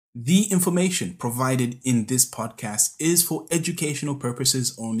The information provided in this podcast is for educational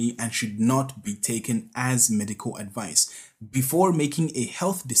purposes only and should not be taken as medical advice. Before making a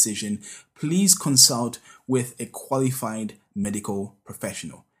health decision, please consult with a qualified medical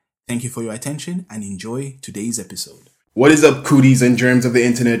professional. Thank you for your attention and enjoy today's episode. What is up, cooties and germs of the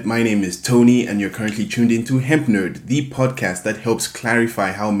internet? My name is Tony and you're currently tuned into Hemp Nerd, the podcast that helps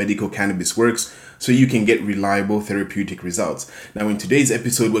clarify how medical cannabis works so you can get reliable therapeutic results. Now, in today's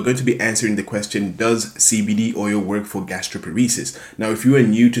episode, we're going to be answering the question, does CBD oil work for gastroparesis? Now, if you are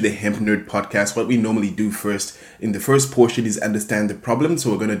new to the Hemp Nerd podcast, what we normally do first in the first portion is understand the problem. So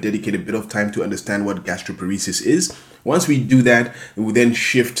we're going to dedicate a bit of time to understand what gastroparesis is. Once we do that, we will then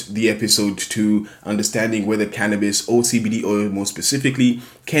shift the episode to understanding whether cannabis or CBD oil more specifically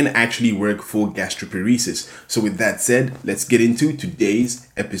can actually work for gastroparesis. So with that said, let's get into today's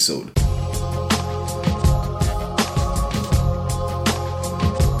episode.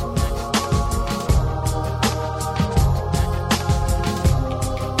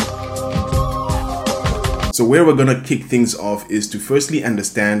 So where we're going to kick things off is to firstly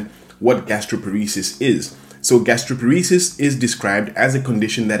understand what gastroparesis is. So gastroparesis is described as a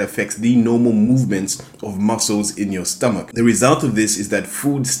condition that affects the normal movements of muscles in your stomach. The result of this is that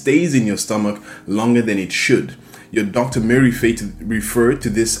food stays in your stomach longer than it should. Your doctor may refer to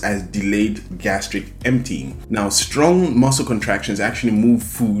this as delayed gastric emptying. Now, strong muscle contractions actually move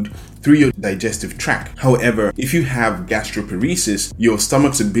food through your digestive tract. However, if you have gastroparesis, your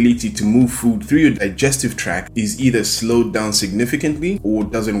stomach's ability to move food through your digestive tract is either slowed down significantly or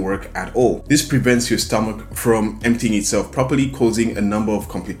doesn't work at all. This prevents your stomach from emptying itself properly, causing a number of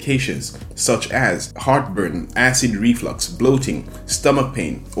complications such as heartburn, acid reflux, bloating, stomach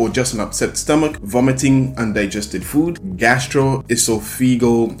pain, or just an upset stomach, vomiting undigested food,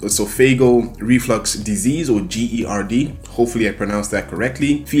 gastroesophageal reflux disease or GERD. Hopefully I pronounced that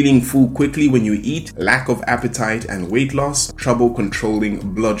correctly. Feeling full quickly when you eat, lack of appetite and weight loss, trouble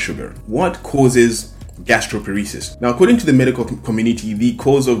controlling blood sugar. What causes gastroparesis? Now, according to the medical community, the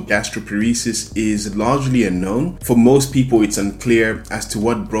cause of gastroparesis is largely unknown. For most people, it's unclear as to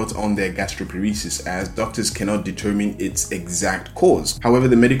what brought on their gastroparesis, as doctors cannot determine its exact cause. However,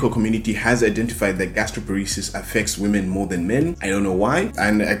 the medical community has identified that gastroparesis affects women more than men. I don't know why,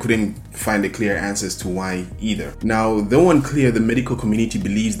 and I couldn't find a clear answer as to why either. Now, though unclear, the medical community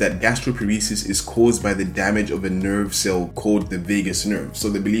believes that gastroparesis is caused by the damage of a nerve cell called the vagus nerve. So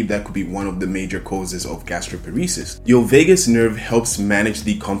they believe that could be one of the major causes of gastroparesis. Your vagus nerve helps manage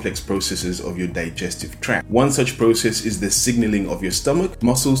the complex processes of your digestive tract. One such process is the signaling of your stomach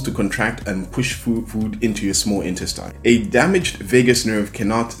muscles to contract and push food into your small intestine. A damaged vagus nerve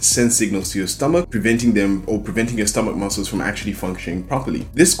cannot send signals to your stomach, preventing your stomach muscles from actually functioning properly.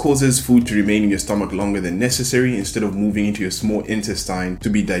 This causes food to remain in your stomach longer than necessary instead of moving into your small intestine to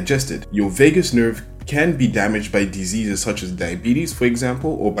be digested. Your vagus nerve can be damaged by diseases such as diabetes, for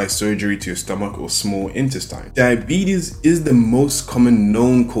example, or by surgery to your stomach or small intestine. Diabetes is the most common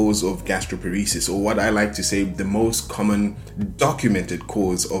known cause of gastroparesis, or what I like to say, the most common documented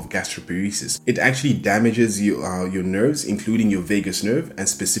cause of gastroparesis. It actually damages your nerves, including your vagus nerve and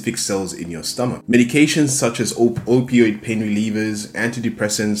specific cells in your stomach. Medications such as opioid pain relievers,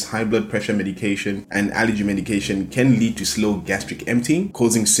 antidepressants, high blood pressure medication, and allergy medication can lead to slow gastric emptying,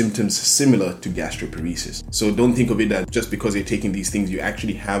 causing symptoms similar to gastroparesis. So don't think of it that just because you're taking these things, you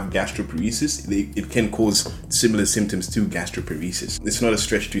actually have gastroparesis. It can cause similar symptoms to gastroparesis. It's not a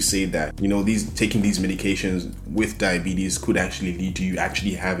stretch to say that, taking these medications with diabetes could actually lead to you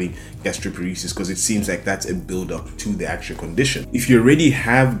actually having gastroparesis, because it seems like that's a build-up to the actual condition. If you already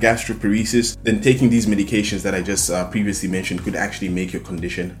have gastroparesis, then taking these medications that I just previously mentioned could actually make your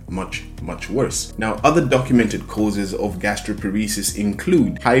condition much, much worse. Now, other documented causes of gastroparesis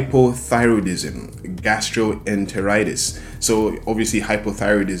include hypothyroidism, gastroenteritis. So obviously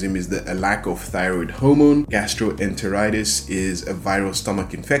hypothyroidism is a lack of thyroid hormone. Gastroenteritis is a viral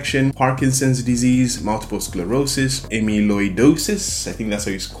stomach infection. Parkinson's disease, multiple sclerosis, amyloidosis, I think that's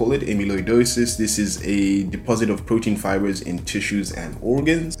how you call it, amyloidosis. This is a deposit of protein fibers in tissues and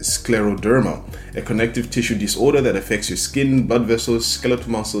organs. Scleroderma, a connective tissue disorder that affects your skin, blood vessels, skeletal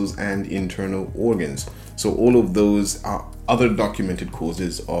muscles, and internal organs. So all of those are other documented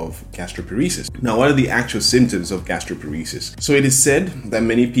causes of gastroparesis. Now, what are the actual symptoms of gastroparesis? So it is said that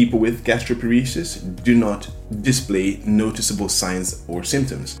many people with gastroparesis do not display noticeable signs or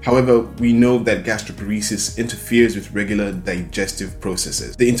symptoms. However, we know that gastroparesis interferes with regular digestive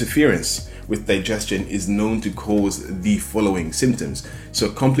processes. The interference with digestion is known to cause the following symptoms.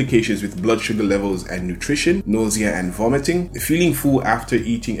 So complications with blood sugar levels and nutrition, nausea and vomiting, feeling full after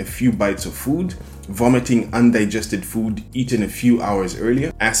eating a few bites of food, vomiting undigested food eaten a few hours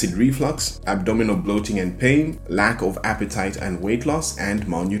earlier, acid reflux, abdominal bloating and pain, lack of appetite and weight loss, and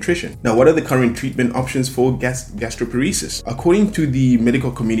malnutrition. Now, what are the current treatment options for gastroparesis? According to the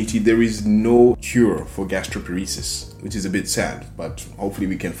medical community, there is no cure for gastroparesis, which is a bit sad, but hopefully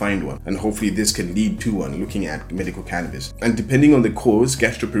we can find one, and hopefully this can lead to one looking at medical cannabis. And depending on the cause,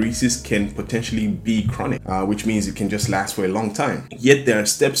 gastroparesis can potentially be chronic, which means it can just last for a long time. Yet there are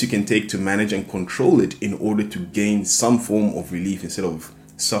steps you can take to manage and control it in order to gain some form of relief instead of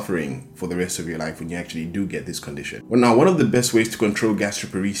suffering for the rest of your life when you actually do get this condition. Well, now, one of the best ways to control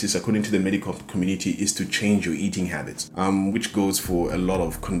gastroparesis, according to the medical community, is to change your eating habits, which goes for a lot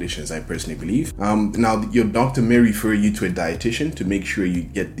of conditions, I personally believe. Now, your doctor may refer you to a dietitian to make sure you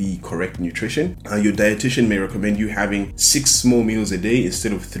get the correct nutrition. Your dietitian may recommend you having 6 small meals a day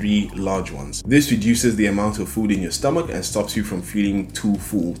instead of 3 large ones. This reduces the amount of food in your stomach and stops you from feeling too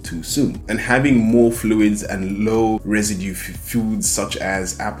full too soon. And having more fluids and low residue foods such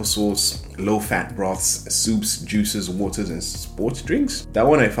as applesauce, low-fat broths, soups, juices, waters, and sports drinks. That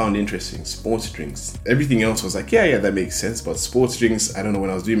one I found interesting, sports drinks. Everything else was like, yeah, that makes sense, but sports drinks, I don't know, when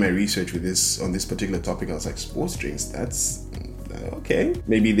I was doing my research with this on this particular topic, I was like, sports drinks, that's okay.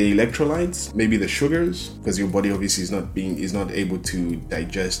 Maybe the electrolytes, maybe the sugars, because your body obviously is not able to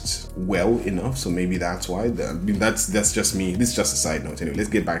digest well enough, so maybe that's why. That's just me. This is just a side note. Anyway, let's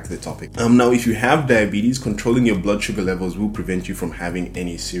get back to the topic. Now, if you have diabetes, controlling your blood sugar levels will prevent you from having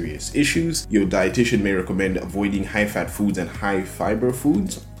any serious issues. Your dietitian may recommend avoiding high-fat foods and high-fiber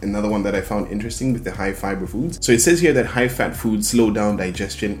foods. Another one that I found interesting with the high fiber foods. So it says here that high fat foods slow down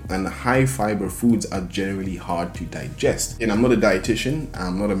digestion and high fiber foods are generally hard to digest. And I'm not a dietitian,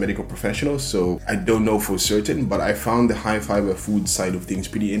 I'm not a medical professional, so I don't know for certain, but I found the high fiber food side of things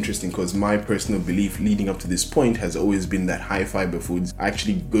pretty interesting because my personal belief leading up to this point has always been that high fiber foods are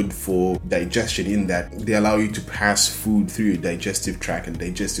actually good for digestion, in that they allow you to pass food through your digestive tract and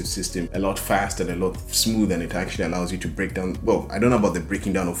digestive system a lot faster and a lot smoother, and it actually allows you to break down, well, I don't know about the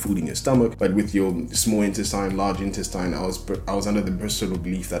breaking down of food in your stomach, but with your small intestine, large intestine, I was under the personal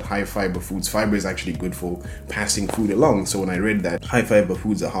belief that high fiber foods, fiber is actually good for passing food along. So when I read that high fiber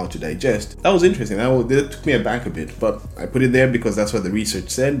foods are hard to digest, that was interesting. That took me aback a bit, but I put it there because that's what the research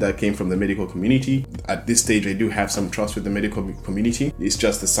said. That came from the medical community. At this stage, I do have some trust with the medical community. It's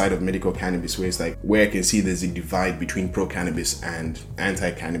just the side of medical cannabis where it's like, where I can see there's a divide between pro-cannabis and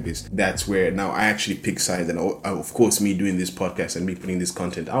anti-cannabis. That's where now I actually pick sides, and of course, me doing this podcast and me putting this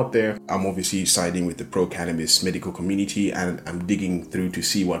content out there, I'm obviously siding with the pro-cannabis medical community, and I'm digging through to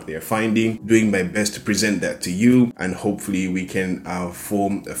see what they're finding, doing my best to present that to you, and hopefully we can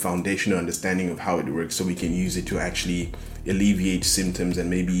form a foundational understanding of how it works so we can use it to actually alleviate symptoms and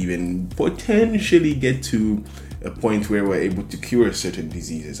maybe even potentially get to a point where we're able to cure certain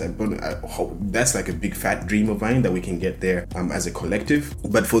diseases. I hope that's like a big fat dream of mine, that we can get there as a collective.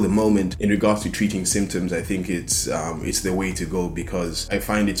 But for the moment, in regards to treating symptoms, I think it's the way to go, because I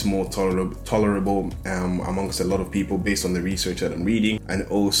find it's more tolerable amongst a lot of people based on the research that I'm reading, and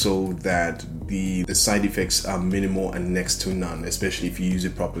also that the side effects are minimal and next to none, especially if you use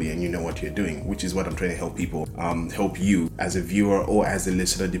it properly and you know what you're doing, which is what I'm trying to help people, help you as a viewer or as a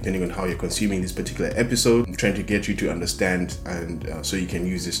listener, depending on how you're consuming this particular episode. I'm trying to get you to understand, and so you can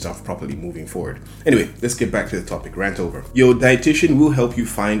use this stuff properly moving forward. Anyway, let's get back to the topic. Rant over. Your dietitian will help you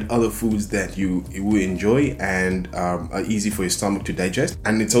find other foods that you will enjoy and are easy for your stomach to digest.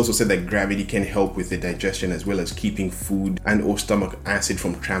 And it's also said that gravity can help with the digestion, as well as keeping food and or stomach acid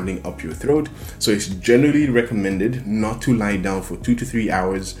from traveling up your throat. So it's generally recommended not to lie down for 2 to 3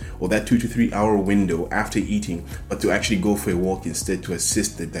 hours, or that 2 to 3 hour window after eating, but to actually go for a walk instead to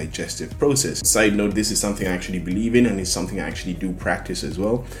assist the digestive process. Side note, this is something I actually believe in, and it's something I actually do practice as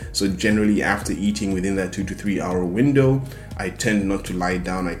well. So generally after eating, within that 2 to 3 hour window, I tend not to lie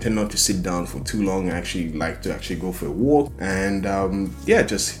down. I tend not to sit down for too long. I actually like to actually go for a walk, and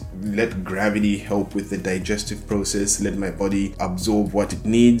just let gravity help with the digestive process, let my body absorb what it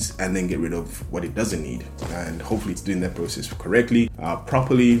needs and then get rid of what it doesn't need, and hopefully it's doing that process correctly,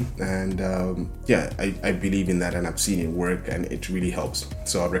 properly, and I believe in that, and I've seen it work, and it really helps.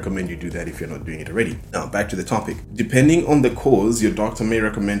 So I recommend you do that if you're not doing it already. Now back to the topic. Depending on the cause, your doctor may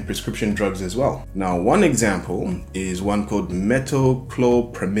recommend prescription drugs as well. Now one example is one called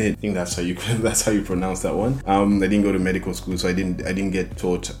metoclopramide. I think that's how you pronounce that one. I didn't go to medical school, so I didn't get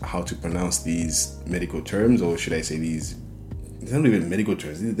taught how to pronounce these medical terms, or should I say these it's not even medical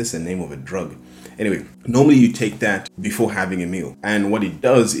terms. This is the name of a drug. Anyway, normally you take that before having a meal. And what it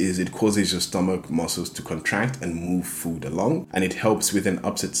does is it causes your stomach muscles to contract and move food along. And it helps with an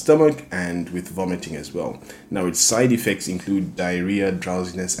upset stomach and with vomiting as well. Now, its side effects include diarrhea,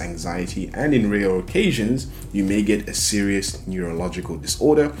 drowsiness, anxiety, and in rare occasions, you may get a serious neurological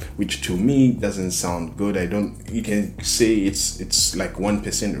disorder, which to me doesn't sound good. You can say it's like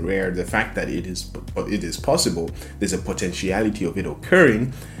 1% rare. The fact that it is possible, there's a potentiality of it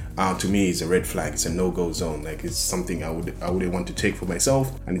occurring. To me, it's a red flag. It's a no-go zone. Like, it's something I wouldn't want to take for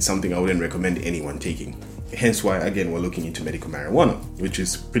myself, and it's something I wouldn't recommend anyone taking. Hence why, again, we're looking into medical marijuana, which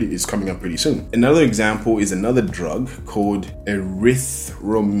is coming up pretty soon. Another example is another drug called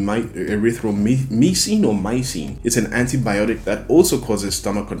erythromycin or mycin. It's an antibiotic that also causes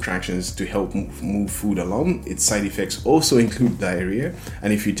stomach contractions to help move food along. Its side effects also include diarrhea,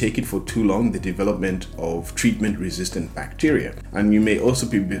 and if you take it for too long, the development of treatment-resistant bacteria. And you may also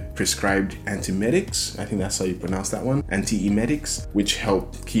be prescribed antiemetics. I think that's how you pronounce that one. Antiemetics, which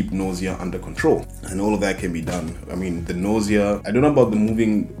help keep nausea under control. And all of that can be done. I mean, the nausea, I don't know about the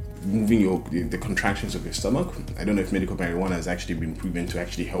moving the contractions of your stomach. I don't know if medical marijuana has actually been proven to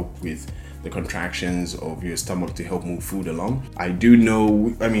actually help with the contractions of your stomach to help move food along. I do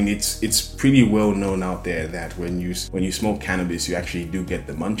know, I mean, it's pretty well known out there that when you smoke cannabis, you actually do get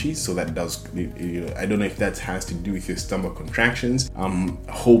the munchies. So that does, I don't know if that has to do with your stomach contractions. I'm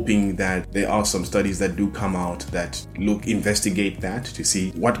hoping that there are some studies that do come out that investigate that to see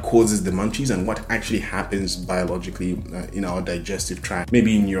what causes the munchies and what actually happens biologically in our digestive tract,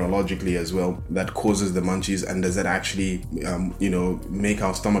 maybe neurologically as well, that causes the munchies, and does that actually, make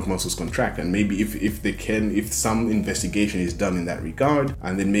our stomach muscles contract? And maybe if some investigation is done in that regard,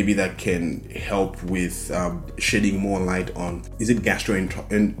 and then maybe that can help with shedding more light on, is it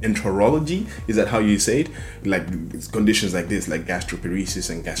gastroenterology? Is that how you say it? Like conditions like this, like gastroparesis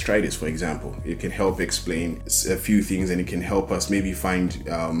and gastritis, for example. It can help explain a few things, and it can help us maybe find,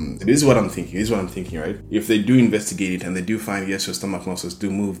 this is what I'm thinking, right? If they do investigate it and they do find, yes, your stomach muscles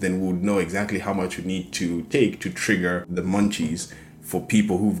do move, then we'll know exactly how much we need to take to trigger the munchies for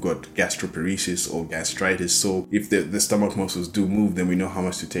people who've got gastroparesis or gastritis. So if the stomach muscles do move, then we know how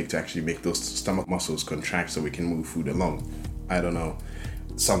much to take to actually make those stomach muscles contract so we can move food along. I don't know.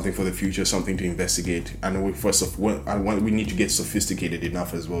 Something for the future, something to investigate. And we need to get sophisticated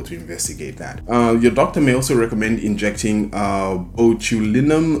enough as well to investigate that. Your doctor may also recommend injecting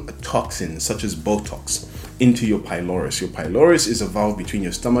botulinum toxins such as Botox into your pylorus. Your pylorus is a valve between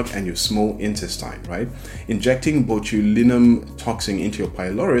your stomach and your small intestine, right? Injecting botulinum toxin into your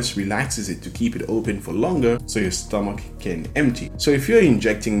pylorus relaxes it to keep it open for longer so your stomach can empty. So if you're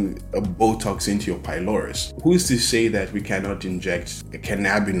injecting a Botox into your pylorus, who's to say that we cannot inject a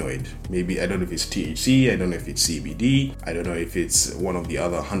cannabinoid? Maybe, I don't know if it's THC, I don't know if it's CBD, I don't know if it's one of the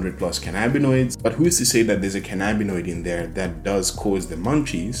other 100 plus cannabinoids, but who's to say that there's a cannabinoid in there that does cause the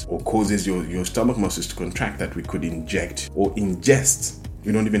munchies or causes your stomach muscles to contract, that we could inject or ingest?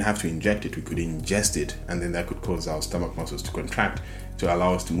 We don't even have to inject it, we could ingest it, and then that could cause our stomach muscles to contract to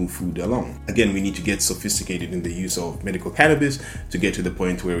allow us to move food along. Again, we need to get sophisticated in the use of medical cannabis to get to the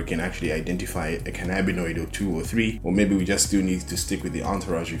point where we can actually identify a cannabinoid or 2 or 3, or maybe we just still need to stick with the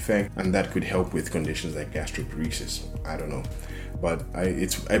entourage effect, and that could help with conditions like gastroparesis. I don't know. But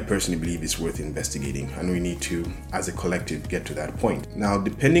I personally believe it's worth investigating, and we need to, as a collective, get to that point. Now,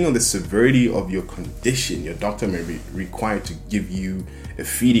 depending on the severity of your condition, your doctor may be required to give you a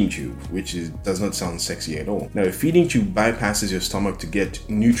feeding tube, which does not sound sexy at all. Now, a feeding tube bypasses your stomach to get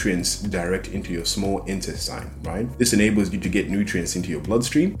nutrients direct into your small intestine, right? This enables you to get nutrients into your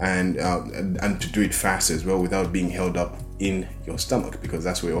bloodstream and to do it fast as well without being held up in your stomach, because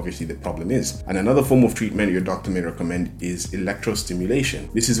that's where obviously the problem is. And another form of treatment your doctor may recommend is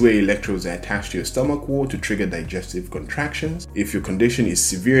electrostimulation. This is where electrodes are attached to your stomach wall to trigger digestive contractions. If your condition is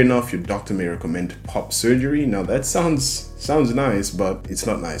severe enough, your doctor may recommend POP surgery. Now that sounds nice, but it's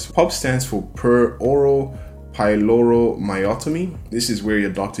not nice. POP stands for peroral pyloromyotomy. This is where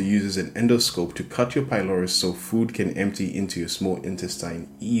your doctor uses an endoscope to cut your pylorus so food can empty into your small intestine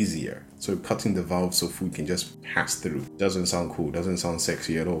easier. So cutting the valve so food can just pass through. Doesn't sound cool, doesn't sound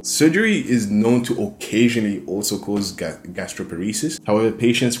sexy at all. Surgery is known to occasionally also cause gastroparesis. However,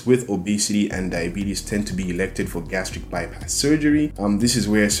 patients with obesity and diabetes tend to be elected for gastric bypass surgery. This is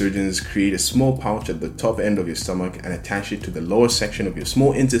where surgeons create a small pouch at the top end of your stomach and attach it to the lower section of your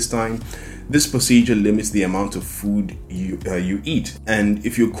small intestine. This procedure limits the amount of food you eat. And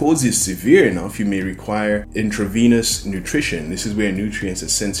if your cause is severe enough, you may require intravenous nutrition. This is where nutrients are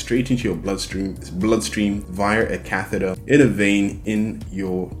sent straight into your bloodstream via a catheter in a vein in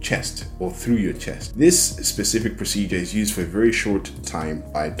your chest or through your chest. This specific procedure is used for a very short time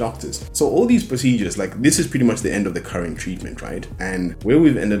by doctors. So all these procedures, like this is pretty much the end of the current treatment, right? And where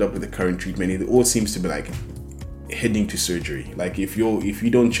we've ended up with the current treatment, it all seems to be like heading to surgery. Like if you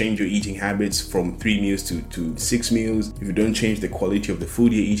don't change your eating habits from 3 meals to 6 meals, if you don't change the quality of the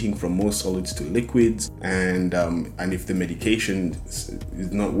food you're eating from more solids to liquids, and if the medication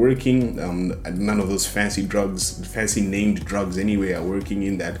is not working, none of those fancy named drugs anyway are working,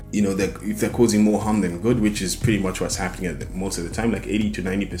 in that, you know, that if they're causing more harm than good, which is pretty much what's happening most of the time, like 80 to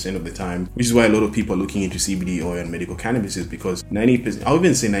 90% of the time, which is why a lot of people are looking into CBD oil and medical cannabis, is because 90%, I'll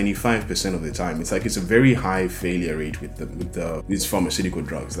even say 95% of the time, it's like it's a very high failure rate with these pharmaceutical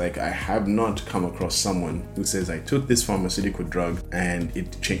drugs. Like I have not come across someone who says I took this pharmaceutical drug and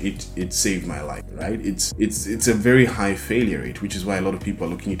it saved my life, right? It's a very high failure rate, which is why a lot of people are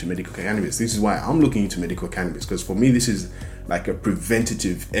looking into medical cannabis. This is why I'm looking into medical cannabis, because for me this is like a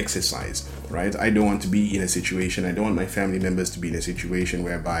preventative exercise, right? I don't want to be in a situation, I don't want my family members to be in a situation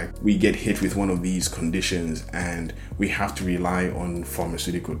whereby we get hit with one of these conditions and we have to rely on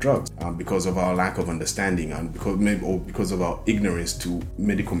pharmaceutical drugs because of our lack of understanding and because of our ignorance to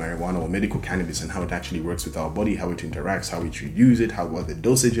medical marijuana or medical cannabis and how it actually works with our body, how it interacts, how we should use it, what the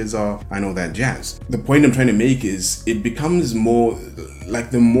dosages are, and all that jazz. The point I'm trying to make is it becomes more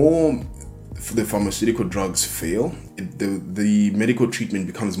like the more the pharmaceutical drugs fail, the medical treatment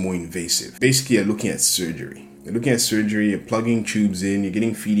becomes more invasive. Basically, you're looking at surgery. You're plugging tubes in, you're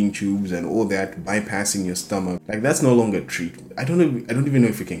getting feeding tubes and all that, bypassing your stomach. Like that's no longer treatment. I don't even know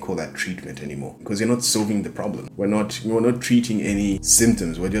if we can call that treatment anymore, because you're not solving the problem. We're not treating any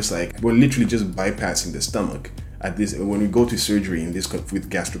symptoms. We're literally just bypassing the stomach. When we go to surgery with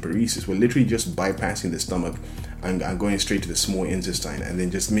gastroparesis, we're literally just bypassing the stomach and going straight to the small intestine and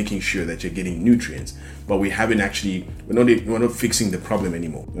then just making sure that you're getting nutrients. But we're not fixing the problem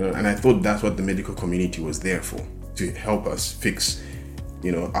anymore. And I thought that's what the medical community was there for, to help us fix,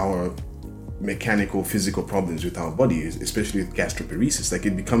 our mechanical, physical problems with our body, especially with gastroparesis. Like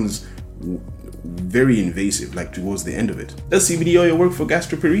it becomes very invasive, like towards the end of it. Does CBD oil work for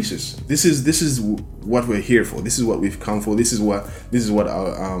gastroparesis? This is what we're here for. This is what we've come for. This is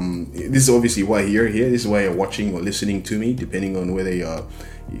obviously why you're here. This is why you're watching or listening to me, depending on whether you're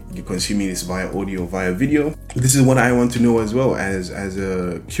consuming this via audio or via video. This is what I want to know as well, as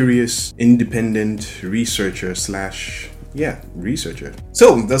a curious, independent researcher. So,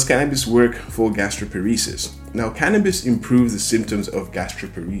 does cannabis work for gastroparesis? Now, cannabis improves the symptoms of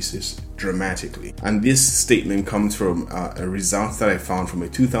gastroparesis dramatically. And this statement comes from a result that I found from a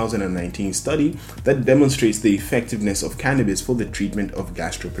 2019 study that demonstrates the effectiveness of cannabis for the treatment of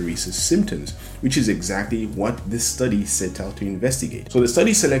gastroparesis symptoms, which is exactly what this study set out to investigate. So the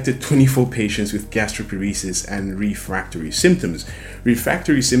study selected 24 patients with gastroparesis and refractory symptoms.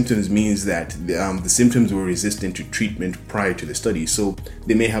 Refractory symptoms means that the symptoms were resistant to treatment prior to the study. So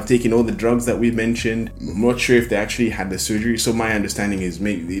they may have taken all the drugs that we mentioned. I'm not sure if they actually had the surgery. So my understanding is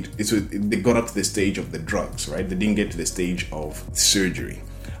maybe they got up to the stage of the drugs, right? They didn't get to the stage of surgery.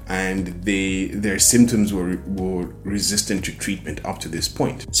 And their symptoms were resistant to treatment up to this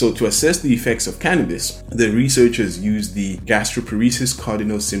point. So to assess the effects of cannabis, the researchers used the Gastroparesis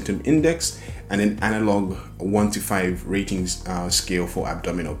Cardinal Symptom Index and an analog 1 to 5 ratings scale for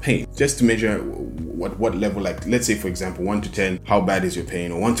abdominal pain, just to measure what level, like let's say for example 1 to 10, how bad is your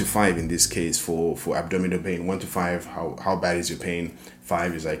pain, or 1 to 5 in this case for abdominal pain. 1 to 5, how bad is your pain?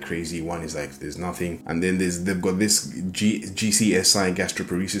 5 is like crazy, 1 is like there's nothing. And then they've got this GCSI,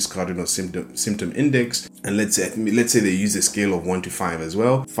 Gastroparesis Cardinal Symptom Index, and let's say they use a scale of 1 to 5 as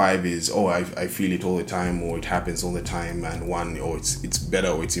well. 5 is I feel it all the time, or it happens all the time, and 1, or it's better,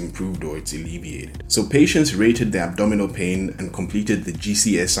 or it's improved, or it's alleviated. So patients rated their abdominal pain and completed the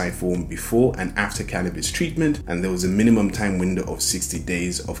GCSI form before and after cannabis treatment, and there was a minimum time window of 60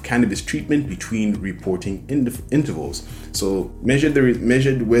 days of cannabis treatment between reporting intervals. So measured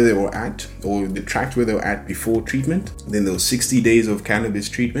where they were at, or they tracked where they were at before treatment. Then there was 60 days of cannabis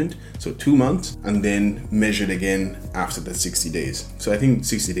treatment, so 2 months, and then measured again after the 60 days. So I think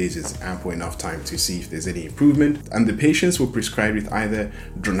 60 days is ample enough time to see if there's any improvement. And the patients were prescribed with either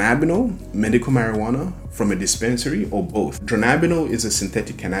dronabinol, medical marijuana from a dispensary, or both. Dronabinol is a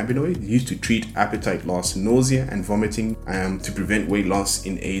synthetic cannabinoid used to treat appetite loss, nausea, and vomiting to prevent weight loss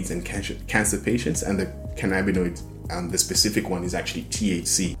in AIDS and cancer patients, and the cannabinoid the specific one is actually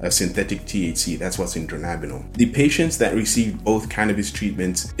THC, a synthetic THC. That's what's in dronabinol. The patients that received both cannabis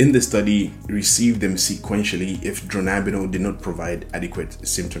treatments in the study received them sequentially if dronabinol did not provide adequate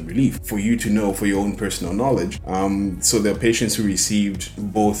symptom relief. For you to know, for your own personal knowledge, so there are patients who received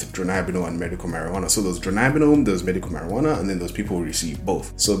both dronabinol and medical marijuana. So there's dronabinol, there's medical marijuana, and then those people who received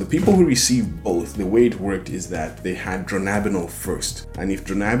both. So the people who received both, the way it worked is that they had dronabinol first, and if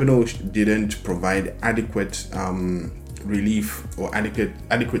dronabinol didn't provide adequate relief or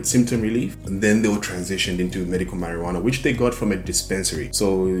adequate symptom relief, then they were transitioned into medical marijuana, which they got from a dispensary.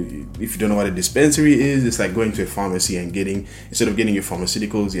 So if you don't know what a dispensary is, it's like going to a pharmacy and instead of getting your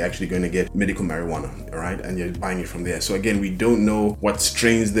pharmaceuticals, you're actually going to get medical marijuana, all right? And you're buying it from there. So again, we don't know what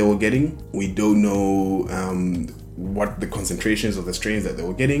strains they were getting. We don't know what the concentrations of the strains that they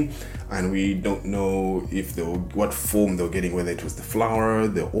were getting, and we don't know what form they were getting, whether it was the flour,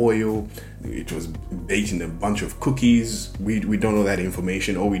 the oil, it was baked in a bunch of cookies. We don't know that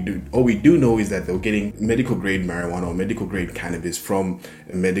information. All we do know is that they were getting medical grade marijuana or medical grade cannabis from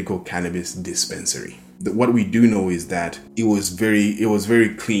a medical cannabis dispensary. What we do know is that it was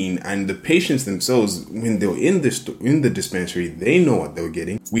very clean, and the patients themselves, when they were in the dispensary, they know what they were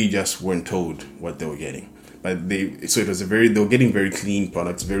getting. We just weren't told what they were getting. But they were getting very clean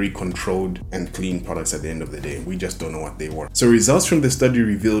products, very controlled and clean products at the end of the day. We just don't know what they were. So results from the study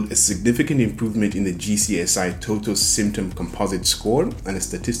revealed a significant improvement in the GCSI total symptom composite score and a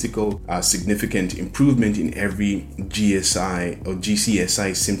statistical significant improvement in every GSI or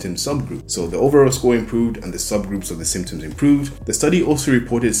GCSI symptom subgroup. So the overall score improved and the subgroups of the symptoms improved. The study also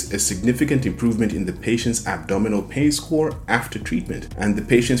reported a significant improvement in the patient's abdominal pain score after treatment, and the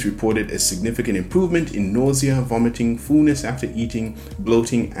patients reported a significant improvement in nausea, vomiting, fullness after eating,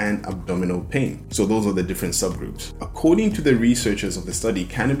 bloating, and abdominal pain. So those are the different subgroups. According to the researchers of the study,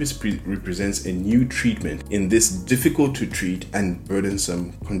 cannabis represents a new treatment in this difficult to treat and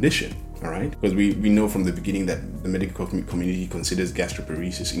burdensome condition. All right, because we know from the beginning that the medical community considers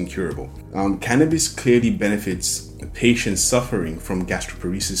gastroparesis incurable. Cannabis clearly benefits patients suffering from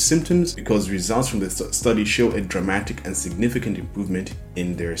gastroparesis symptoms because results from the study show a dramatic and significant improvement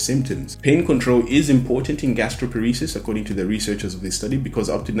in their symptoms. Pain control is important in gastroparesis, according to the researchers of this study, because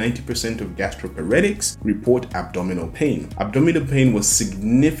up to 90% of gastroparetics report abdominal pain. Abdominal pain was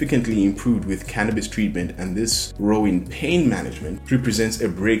significantly improved with cannabis treatment, and this role in pain management represents a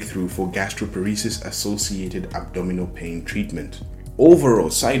breakthrough for gastroparesis associated abdominal pain treatment. Overall,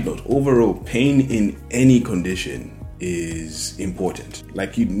 pain in any condition is important.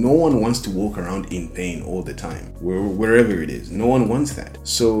 No one wants to walk around in pain all the time, wherever it is. No one wants that.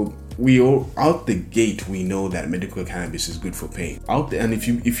 So out the gate, we know that medical cannabis is good for pain. And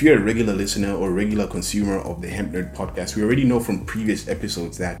if you're a regular listener or regular consumer of the Hemp Nerd podcast, we already know from previous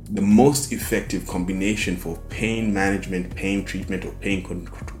episodes that the most effective combination for pain management, pain treatment, or pain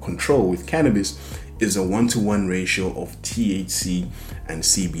control with cannabis is a 1-to-1 ratio of THC and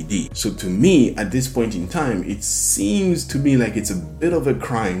CBD. So to me, at this point in time, it seems to me like it's a bit of a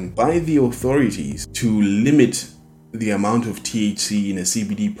crime by the authorities to limit the amount of THC in a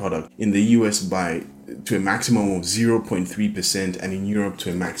CBD product in the US to a maximum of 0.3% and in Europe to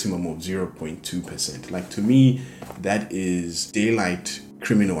a maximum of 0.2%. To me, that is daylight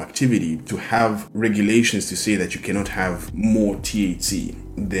criminal activity to have regulations to say that you cannot have more THC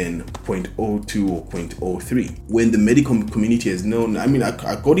than 0.02 or 0.03, when the medical community has known,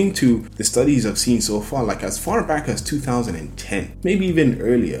 according to the studies I've seen so far, as far back as 2010, maybe even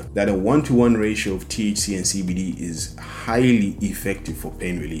earlier, that a 1-to-1 ratio of THC and CBD is highly effective for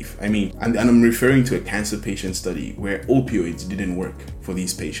pain relief. And I'm referring to a cancer patient study where opioids didn't work for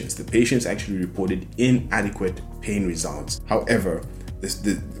these patients. The patients actually reported inadequate pain results. However,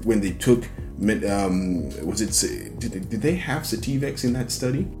 when they took did they have Sativex in that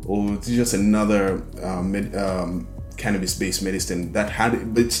study, or was it just another cannabis-based medicine but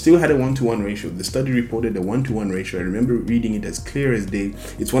still had a 1-to-1 ratio? The study reported a 1-to-1 ratio. I remember reading it as clear as day.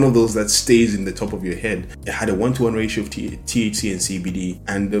 It's one of those that stays in the top of your head. It had a 1-to-1 ratio of THC and CBD,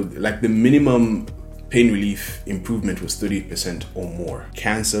 and the minimum pain relief improvement was 30% or more.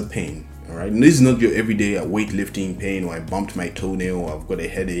 Cancer pain. All right. And this is not your everyday weightlifting pain, or I bumped my toenail, or I've got a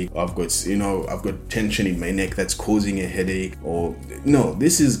headache, or I've got tension in my neck that's causing a headache, or no,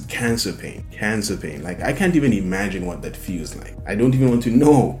 this is cancer pain. I can't even imagine what that feels like. I don't even want to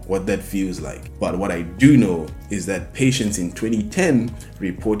know what that feels like. But what I do know is that patients in 2010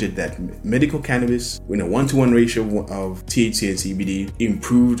 reported that medical cannabis, when a 1-to-1 ratio of THC and CBD,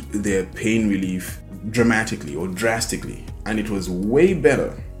 improved their pain relief dramatically or drastically, and it was way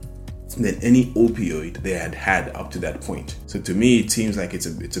better than any opioid they had up to that point. So to me, it seems like it's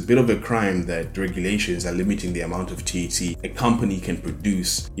a bit of a crime that regulations are limiting the amount of THC a company can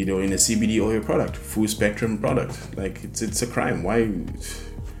produce, in a CBD oil product, full spectrum product. Like it's a crime.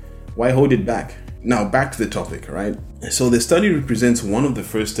 Why hold it back? Now back to the topic, right? So the study represents one of the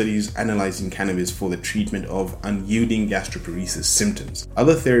first studies analyzing cannabis for the treatment of unyielding gastroparesis symptoms.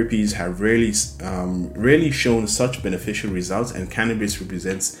 Other therapies have rarely shown such beneficial results, and cannabis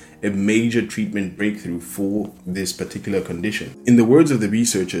represents a major treatment breakthrough for this particular condition. In the words of the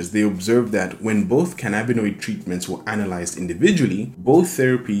researchers, they observed that when both cannabinoid treatments were analyzed individually, both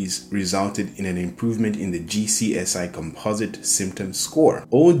therapies resulted in an improvement in the GCSI composite symptom score,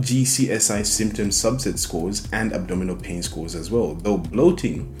 all GCSI symptom subset scores, and abdominal pain scores as well, though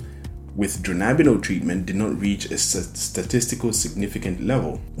bloating with dronabinol treatment did not reach a statistical significant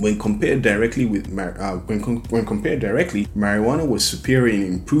level. When compared directly, marijuana was superior in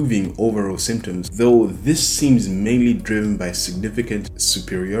improving overall symptoms, though this seems mainly driven by significant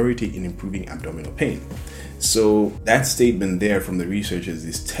superiority in improving abdominal pain. So that statement there from the researchers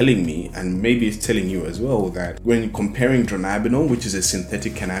is telling me, and maybe it's telling you as well, that when comparing dronabinol, which is a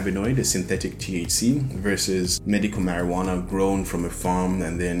synthetic cannabinoid, a synthetic THC, versus medical marijuana grown from a farm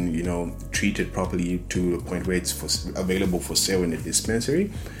and then, treated properly to a point where it's available for sale in a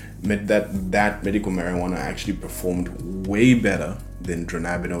dispensary, that medical marijuana actually performed way better than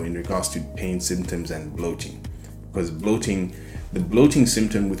dronabinol in regards to pain symptoms and bloating. Because the bloating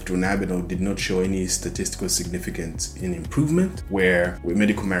symptom with dronabinol did not show any statistical significance in improvement, where with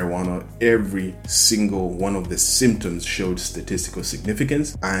medical marijuana, every single one of the symptoms showed statistical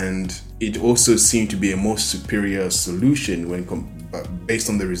significance, and it also seemed to be a more superior solution based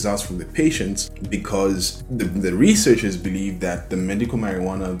on the results from the patients, because the researchers believe that the medical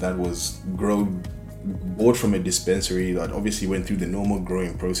marijuana that was bought from a dispensary that obviously went through the normal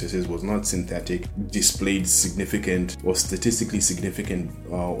growing processes, was not synthetic, displayed significant or statistically significant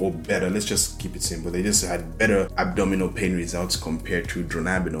or better, let's just keep it simple, they just had better abdominal pain results compared to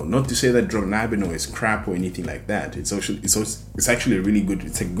dronabinol. Not to say that dronabinol is crap or anything like that. It's actually a really good,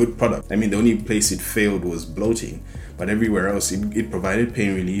 it's a good product. I mean, the only place it failed was bloating, but everywhere else it provided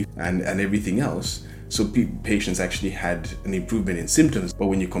pain relief and everything else. So patients actually had an improvement in symptoms, but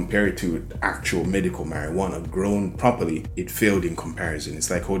when you compare it to actual medical marijuana grown properly, it failed in comparison. It's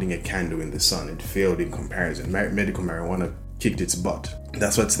like holding a candle in the sun. It failed in comparison. Medical marijuana kicked its butt.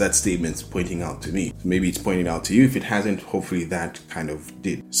 That's what that statement's pointing out to me. Maybe it's pointing out to you. If it hasn't, hopefully that kind of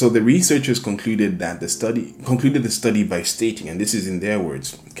did. So the researchers concluded the study by stating, and this is in their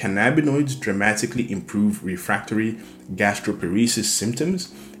words, cannabinoids dramatically improve refractory gastroparesis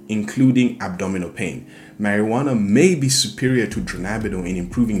symptoms, including abdominal pain. Marijuana may be superior to dronabinol in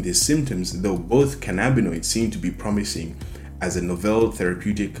improving these symptoms, though both cannabinoids seem to be promising as a novel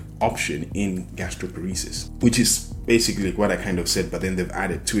therapeutic option in gastroparesis, which is basically what I kind of said, but then they've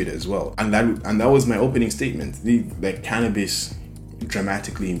added to it as well. And that was my opening statement. That cannabis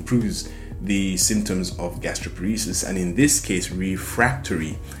dramatically improves the symptoms of gastroparesis, and in this case,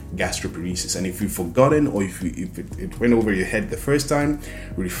 refractory gastroparesis. And if you've forgotten, or if it went over your head the first time,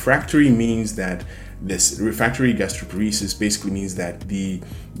 refractory means that this refractory gastroparesis basically means that the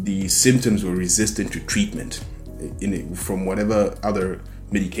symptoms were resistant to treatment from whatever other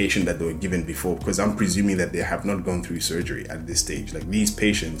medication that they were given before, because I'm presuming that they have not gone through surgery at this stage. Like, these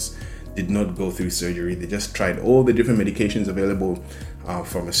patients did not go through surgery. They just tried all the different medications available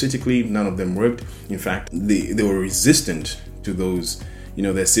pharmaceutically. None of them worked. In fact, they were resistant to those,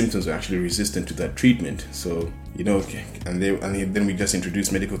 their symptoms were actually resistant to that treatment. So, and then we just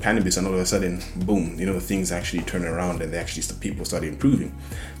introduced medical cannabis, and all of a sudden, boom, things actually turn around, and people started improving.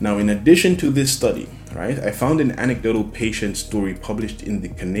 Now, in addition to this study, right, I found an anecdotal patient story published in the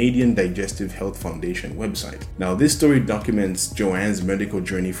Canadian Digestive Health Foundation website. Now, this story documents Joanne's medical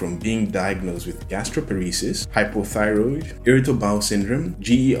journey from being diagnosed with gastroparesis, hypothyroid, irritable bowel syndrome,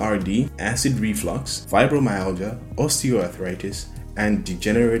 GERD, acid reflux, fibromyalgia, osteoarthritis, and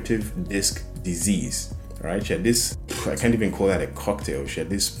degenerative disc disease. Right? She had this, I can't even call that a cocktail. She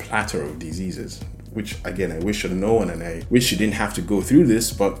had this platter of diseases, which again, I wish I'd known, and I wish she didn't have to go through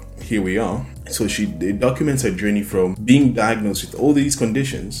this, but here we are. So it documents her journey from being diagnosed with all these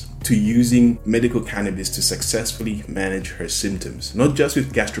conditions to using medical cannabis to successfully manage her symptoms. Not just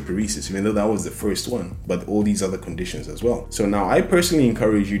with gastroparesis, even though that was the first one, but all these other conditions as well. So now I personally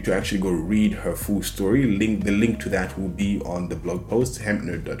encourage you to actually go read her full story. The link to that will be on the blog post,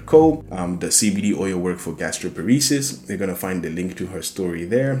 hempnerd.co, the CBD oil work for gastroparesis. You're going to find the link to her story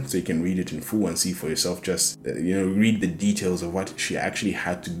there, so you can read it in full and see for yourself. Just, read the details of what she actually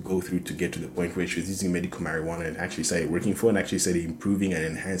had to go through to get to the point point where she was using medical marijuana and actually started working for and actually started improving and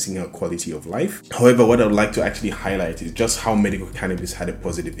enhancing her quality of life. However, what I would like to actually highlight is just how medical cannabis had a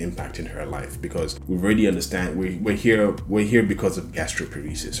positive impact in her life, because we already understand we're here because of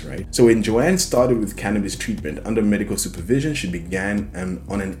gastroparesis, right? So when Joanne started with cannabis treatment under medical supervision, she began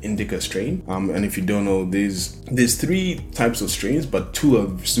on an indica strain. And if you don't know, there's 3 types of strains, but 2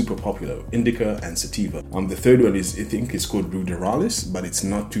 are super popular: indica and sativa. The third one is, I think it's called ruderalis, but it's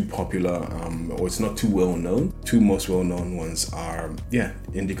not too popular, or it's not too well known. 2 most well known ones are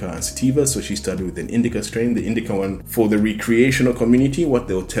indica and sativa. So she started with an indica strain. The indica one, for the recreational community, what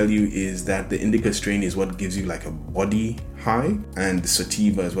they'll tell you is that the indica strain is what gives you like a body high, and the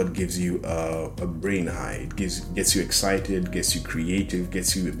sativa is what gives you a brain high. It gets you excited, gets you creative,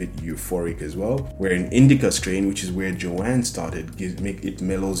 gets you a bit euphoric as well. Where an indica strain, which is where Joanne started, it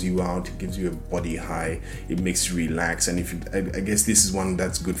mellows you out, it gives you a body high, it makes you relax. And I guess this is one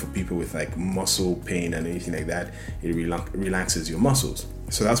that's good for people with like muscle pain and anything like that. It relaxes your muscles.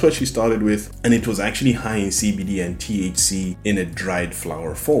 So that's what she started with, and it was actually high in CBD and THC in a dried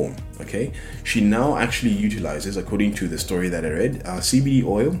flower form. Okay, she now actually utilizes, according to the story that I read, CBD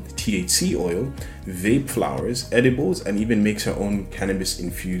oil, THC oil, vape flowers, edibles, and even makes her own cannabis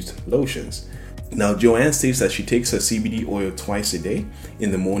infused lotions. Now, Joanne states that she takes her CBD oil twice a day,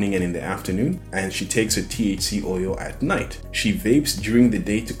 in the morning and in the afternoon, and she takes her THC oil at night. She vapes during the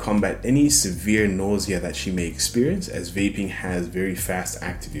day to combat any severe nausea that she may experience, as vaping has very fast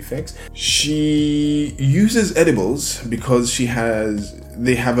active effects. She uses edibles because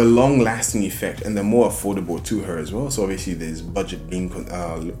they have a long-lasting effect and they're more affordable to her as well. So obviously there's budget being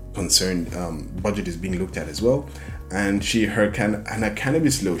concerned, budget is being looked at as well. And her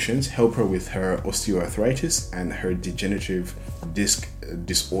cannabis lotions help her with her osteoarthritis and her degenerative disc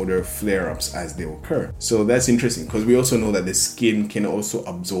disorder flare-ups as they occur. So that's interesting, because we also know that the skin can also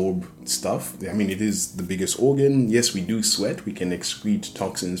absorb stuff. I mean, it is the biggest organ. Yes, we do sweat, we can excrete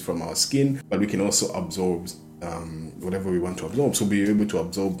toxins from our skin, but we can also absorb whatever we want to absorb. So we're able to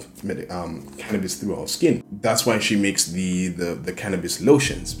absorb cannabis through our skin. That's why she makes the cannabis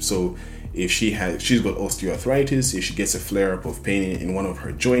lotions. So if she's got osteoarthritis, if she gets a flare-up of pain in one of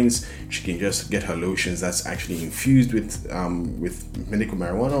her joints, she can just get her lotions that's actually infused with medical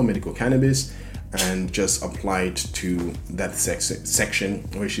marijuana or medical cannabis, and just apply it to that section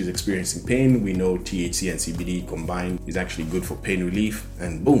where she's experiencing pain. We know THC and CBD combined is actually good for pain relief,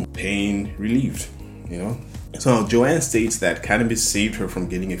 and boom, pain relieved, you know. So Joanne states that cannabis saved her from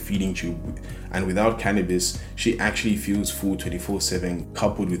getting a feeding tube, and without cannabis, she actually feels full 24/7,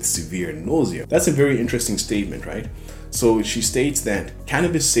 coupled with severe nausea. That's a very interesting statement, right? So she states that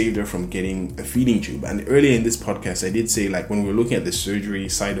cannabis saved her from getting a feeding tube. And earlier in this podcast, I did say, like, when we were looking at the surgery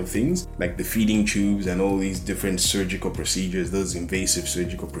side of things, like the feeding tubes and all these different surgical procedures, those invasive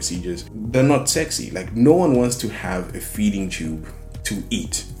surgical procedures, they're not sexy. Like, no one wants to have a feeding tube to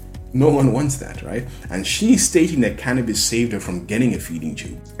eat. No one wants that, right? And she's stating that cannabis saved her from getting a feeding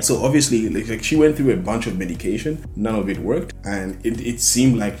tube. So obviously, like she went through a bunch of medication, none of it worked, and it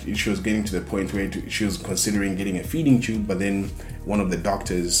seemed like she was getting to the point where she was considering getting a feeding tube. But then one of the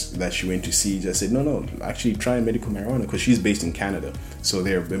doctors that she went to see just said, no, actually try medical marijuana, because she's based in Canada, so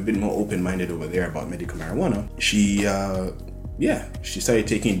they're a bit more open-minded over there about medical marijuana. She started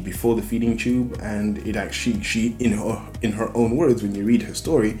taking it before the feeding tube, and it actually, she in her own words, when you read her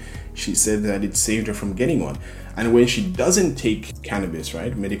story, she said that it saved her from getting one. And when she doesn't take cannabis,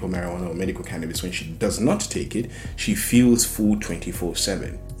 right, medical marijuana or medical cannabis, when she does not take it, she feels full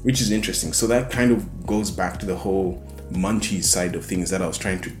 24/7, which is interesting. So that kind of goes back to the whole munchies side of things that I was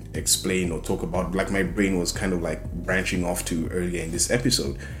trying to explain or talk about, like my brain was kind of like branching off to earlier in this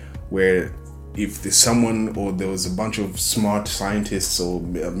episode, where if there's someone, or there was a bunch of smart scientists or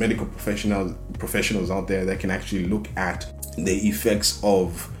medical professionals out there that can actually look at the effects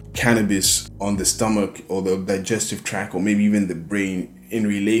of cannabis on the stomach or the digestive tract, or maybe even the brain, in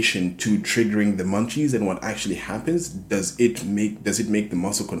relation to triggering the munchies and what actually happens. Does it make the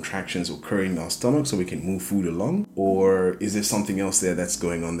muscle contractions occur in our stomach so we can move food along, or is there something else there that's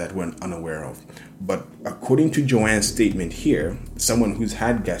going on that we're unaware of? But according to Joanne's statement here, someone who's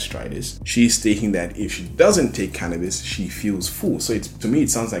had gastritis, she's stating that if she doesn't take cannabis, she feels full. So to me, it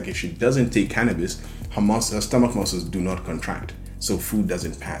sounds like if she doesn't take cannabis, her stomach muscles do not contract, so food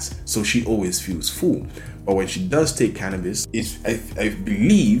doesn't pass. So she always feels full. But when she does take cannabis, I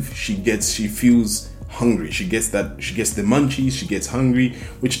believe she feels hungry. She gets the munchies, she gets hungry,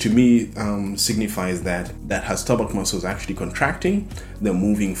 which to me signifies that her stomach muscles are actually contracting, they're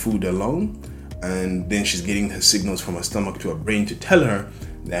moving food along, and then she's getting her signals from her stomach to her brain to tell her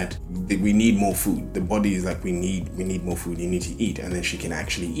that we need more food. The body is like, we need more food, you need to eat, and then she can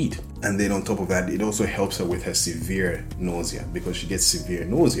actually eat. And then on top of that, it also helps her with her severe nausea, because she gets severe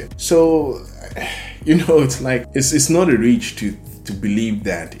nausea. So, it's like, it's not a reach to believe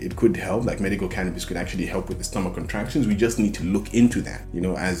that it could help, like medical cannabis could actually help with the stomach contractions. We just need to look into that,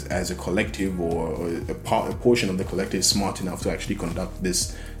 as a collective, or a portion of the collective is smart enough to actually conduct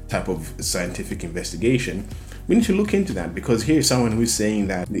this type of scientific investigation. We need to look into that, because here's someone who's saying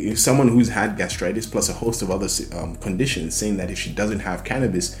that, if someone who's had gastritis plus a host of other conditions, saying that if she doesn't have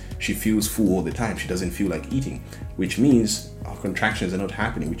cannabis, she feels full all the time. She doesn't feel like eating, which means our contractions are not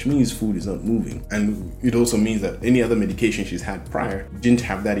happening, which means food is not moving. And it also means that any other medication she's had prior didn't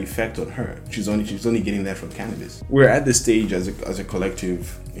have that effect on her. She's only getting that from cannabis. We're at the stage as a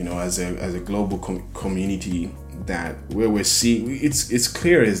collective, as a global community, that where we're seeing, it's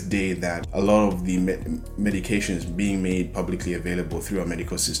clear as day that a lot of the medications being made publicly available through our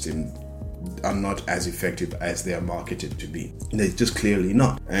medical system are not as effective as they are marketed to be. They're just clearly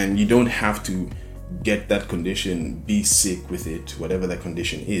not. And you don't have to get that condition, be sick with it, whatever that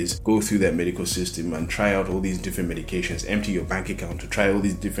condition is, go through that medical system and try out all these different medications, empty your bank account to try all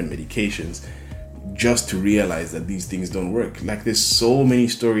these different medications, just to realize that these things don't work. Like, there's so many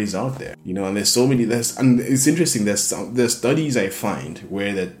stories out there, and there's so many, and it's interesting, there's studies I find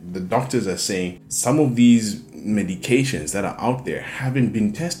where the doctors are saying some of these medications that are out there haven't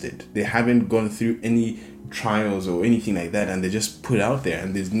been tested. They haven't gone through any trials or anything like that, and they're just put out there,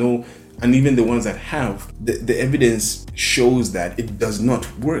 and and even the ones that have, the evidence shows that it does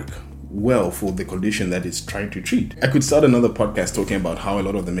not work well for the condition that it's trying to treat. I could start another podcast talking about how a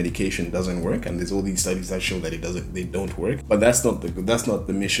lot of the medication doesn't work, and there's all these studies that show that they don't work. But that's not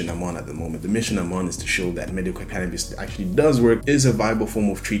the mission I'm on at the moment. The mission I'm on is to show that medical cannabis actually does work, is a viable form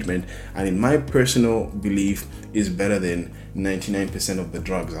of treatment, and in my personal belief is better than 99% of the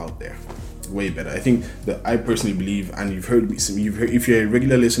drugs out there. Way better. I think that I personally believe, and if you're a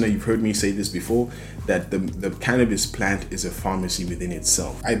regular listener, you've heard me say this before, that the cannabis plant is a pharmacy within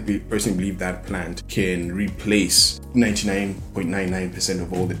itself. I personally believe that plant can replace 99.99%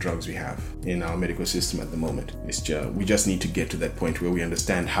 of all the drugs we have in our medical system at the moment. We just need to get to that point where we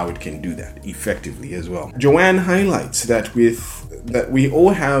understand how it can do that effectively as well. Joanne highlights that we all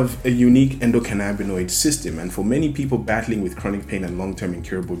have a unique endocannabinoid system, and for many people battling with chronic pain and long-term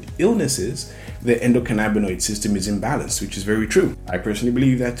incurable illnesses, the endocannabinoid system is imbalanced, which is very true. I personally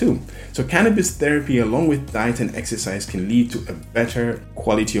believe that too. So cannabis therapy, along with diet and exercise, can lead to a better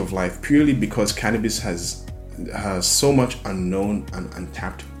quality of life, purely because cannabis has so much unknown and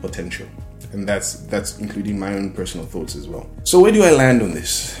untapped potential. And that's including my own personal thoughts as well. So where do I land on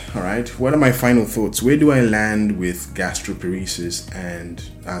this? All right, what are my final thoughts? Where do I land with gastroparesis and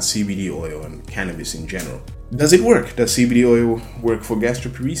CBD oil and cannabis in general? Does it work? Does CBD oil work for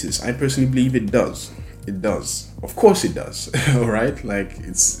gastroparesis? I personally believe it does. It does. Of course it does. All right, like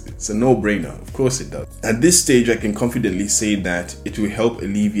it's a no-brainer. Of course it does. At this stage, I can confidently say that it will help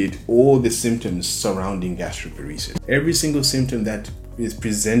alleviate all the symptoms surrounding gastroparesis. Every single symptom that is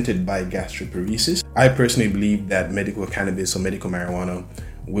presented by gastroparesis, I personally believe that medical cannabis or medical marijuana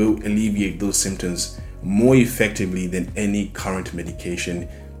will alleviate those symptoms more effectively than any current medication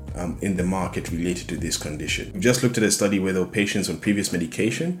in the market related to this condition. We just looked at a study where there were patients on previous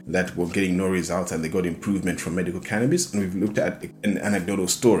medication that were getting no results and they got improvement from medical cannabis. And we've looked at an anecdotal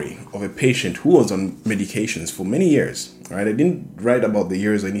story of a patient who was on medications for many years. Right? I didn't write about the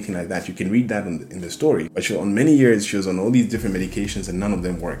years or anything like that. You can read that in the story. But she was on many years, she was on all these different medications and none of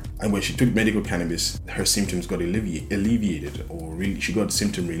them worked. And when she took medical cannabis, her symptoms got alleviated, or really, she got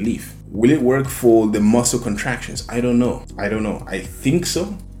symptom relief. Will it work for the muscle contractions? I don't know. I think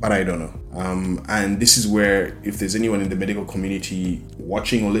so, but I don't know. And this is where, if there's anyone in the medical community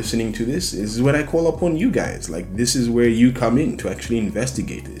watching or listening to this is where I call upon you guys. Like, this is where you come in to actually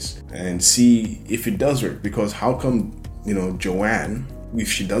investigate this and see if it does work. Because how come, Joanne,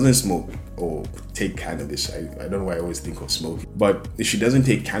 if she doesn't smoke or take cannabis, I don't know why I always think of smoking, but if she doesn't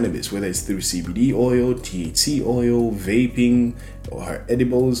take cannabis, whether it's through CBD oil, THC oil, vaping, or her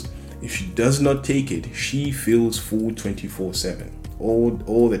edibles, if she does not take it, she feels full 24/7.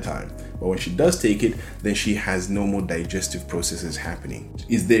 All the time. But when she does take it, then she has no more digestive processes happening.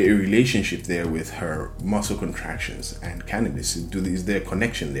 Is there a relationship there with her muscle contractions and cannabis? Is there a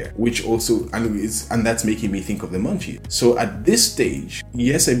connection there? Which also, and that's making me think of the munchies. So at this stage,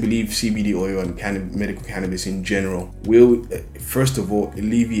 yes, I believe CBD oil and medical cannabis in general will, first of all,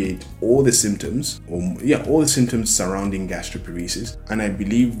 alleviate all the symptoms, all the symptoms surrounding gastroparesis. And I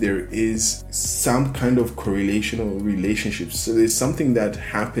believe there is some kind of correlation or relationship. So there's something that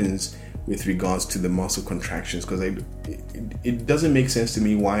happens with regards to the muscle contractions, because it doesn't make sense to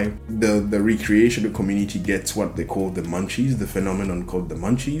me why the recreational community gets what they call the munchies, the phenomenon called the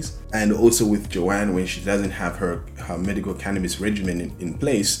munchies. And also with Joanne, when she doesn't have her medical cannabis regimen in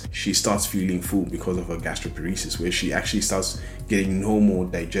place, she starts feeling full because of her gastroparesis, where she actually starts getting normal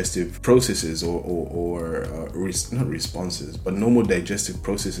digestive processes not responses, but normal digestive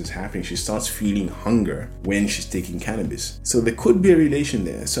processes happening. She starts feeling hunger when she's taking cannabis. So there could be a relation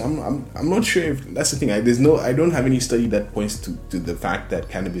there. So I'm not sure if that's the thing. I don't have any study that points to the fact that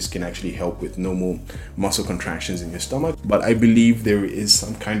cannabis can actually help with normal muscle contractions in your stomach, but I believe there is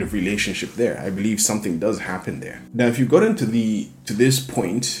some kind of relationship there. I believe something does happen there. Now, if you've gotten to this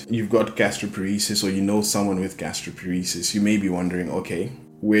point, you've got gastroparesis, or you know someone with gastroparesis, you may be wondering, okay,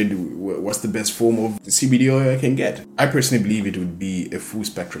 what's the best form of CBD oil I can get? I personally believe it would be a full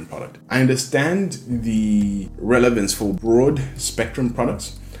spectrum product. I understand the relevance for broad spectrum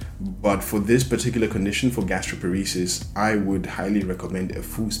products, but for this particular condition, for gastroparesis, I would highly recommend a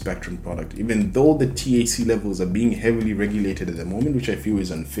full spectrum product, even though the THC levels are being heavily regulated at the moment, which I feel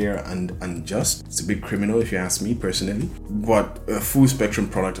is unfair and unjust. It's a bit criminal if you ask me personally, but a full spectrum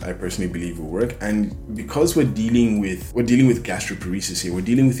product I personally believe will work. And because we're dealing with gastroparesis here, we're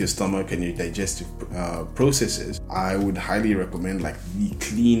dealing with your stomach and your digestive processes, I would highly recommend like the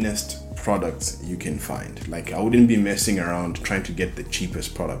cleanest products you can find. Like, I wouldn't be messing around trying to get the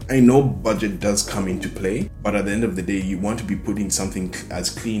cheapest product. I know budget does come into play, but at the end of the day, you want to be putting something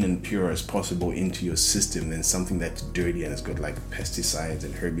as clean and pure as possible into your system than something that's dirty and has got like pesticides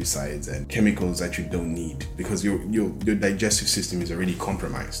and herbicides and chemicals that you don't need, because your digestive system is already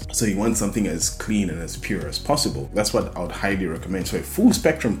compromised. So you want something as clean and as pure as possible. That's what I would highly recommend. So a full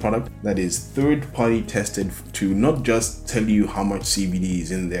spectrum product that is third party tested to not just tell you how much CBD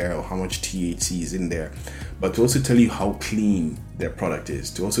is in there or how much THC is in there, but to also tell you how clean their product is,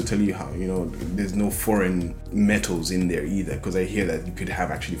 to also tell you how, there's no foreign metals in there either, because I hear that you could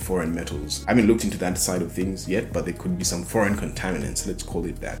have actually foreign metals. I haven't looked into that side of things yet, but there could be some foreign contaminants, let's call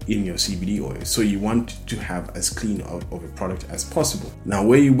it that, in your CBD oil. So you want to have as clean of a product as possible. Now,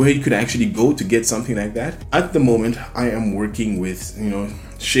 where you could actually go to get something like that, at the moment I am working with,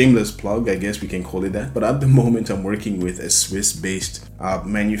 shameless plug, I guess we can call it that, but at the moment I'm working with a Swiss-based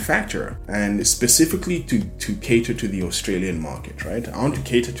manufacturer, and specifically to cater to the Australian market, right? I want to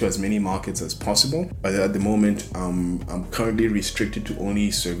cater to as many markets as possible, but at the moment I'm currently restricted to only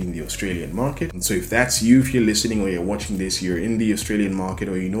serving the Australian market. And so if that's you, if you're listening or you're watching this, you're in the Australian market,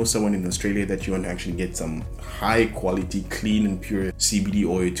 or you know someone in Australia that you want to actually get some high quality, clean and pure CBD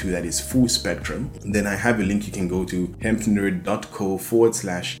oil to that is full spectrum, then I have a link you can go to,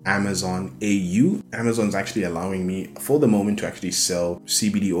 hempnerd.co/Amazon AU. Amazon's actually allowing me for the moment to actually sell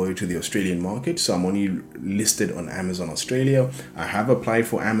CBD oil to the Australian market, so I'm only listed on Amazon Australia. I have applied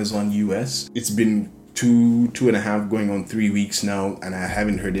for Amazon US. It's been 2.5 going on 3 weeks now, and I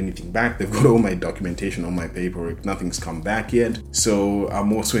haven't heard anything back. They've got all my documentation on my paperwork, nothing's come back yet. So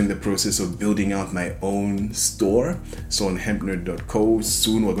I'm also in the process of building out my own store. So on hempnerd.co,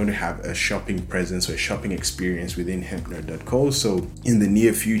 soon we're going to have a shopping presence or a shopping experience within hempnerd.co. So in the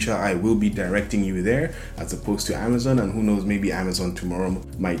near future, I will be directing you there as opposed to Amazon. And who knows, maybe Amazon tomorrow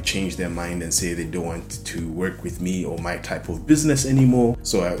might change their mind and say they don't want to work with me or my type of business anymore.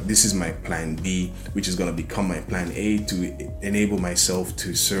 So this is my plan B, which is going to become my plan A, to enable myself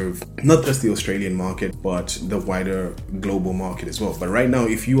to serve not just the Australian market, but the wider global market as well. But right now,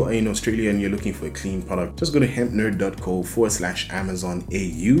 if you are in Australia and you're looking for a clean product, just go to hempnerd.co/Amazon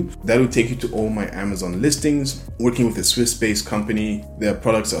AU. That will take you to all my Amazon listings. Working with a Swiss-based company, their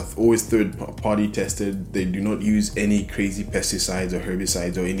products are always third-party tested. They do not use any crazy pesticides or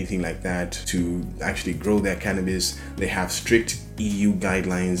herbicides or anything like that to actually grow their cannabis. They have strict EU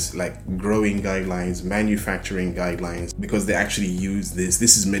guidelines, like growing guidelines, manufacturing guidelines, because they actually use this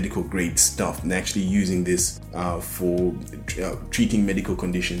is medical grade stuff. They're actually using this for treating medical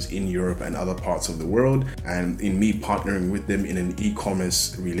conditions in Europe and other parts of the world. And in me partnering with them in an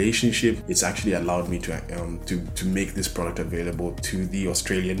e-commerce relationship, it's actually allowed me to make this product available to the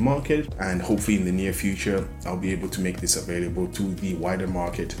Australian market, and hopefully in the near future I'll be able to make this available to the wider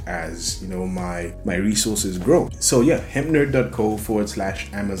market as my resources grow. So yeah,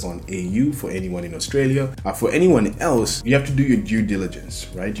 hempnerd.co/Amazon AU for anyone in Australia. For anyone else, you have to do your due diligence,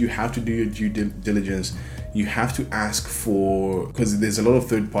 right? You have to do your due diligence. You have to ask for, because there's a lot of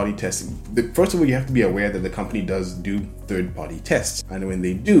third-party testing. First of all, you have to be aware that the company does do third-party tests. And when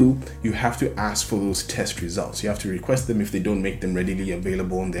they do, you have to ask for those test results. You have to request them if they don't make them readily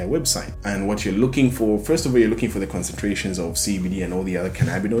available on their website. And what you're looking for, first of all, you're looking for the concentrations of CBD and all the other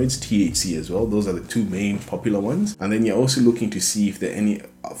cannabinoids, THC as well. Those are the two main popular ones. And then you're also looking to see if there are any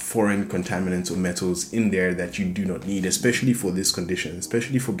foreign contaminants or metals in there that you do not need, especially for this condition,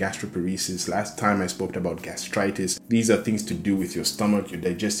 especially for gastroparesis. Last time I spoke about gastritis. These are things to do with your stomach. Your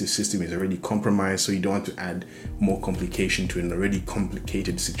digestive system is already compromised, so you don't want to add more complication to an already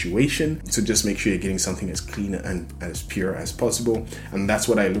complicated situation. So just make sure you're getting something as clean and as pure as possible. And that's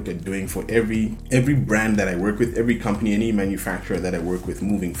what I look at doing for every brand that I work with, every company, any manufacturer that I work with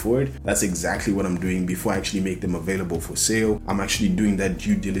moving forward. That's exactly what I'm doing before I actually make them available for sale. I'm actually doing that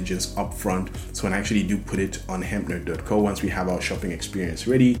due diligence up front. So when I actually do put it on hempnerd.co, once we have our shopping experience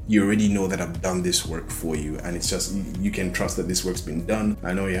ready, you already know that I've done this work for you, and it's just, you can trust that this work's been done.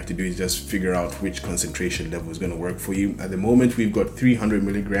 And all you have to do is just figure out which concentration level is going to work for you. At the moment, we've got 300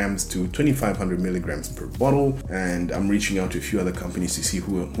 milligrams to 2500 milligrams per bottle, and I'm reaching out to a few other companies to see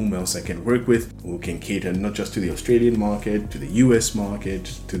whom else I can work with, who can cater not just to the Australian market, to the US market,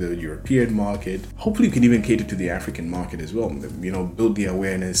 to the European market. Hopefully we can even cater to the African market as well, build the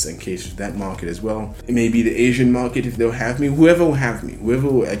awareness and cater to that market as well. It may be the Asian market if they'll have me. Whoever will have me, whoever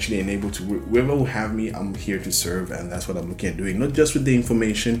will actually enable to work, whoever will have me, I'm here to serve, and that's what I'm looking at doing, not just with the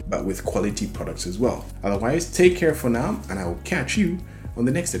information but with quality products as well. Otherwise, take care for now, and I will catch you on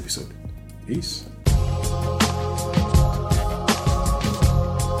the next episode. Peace.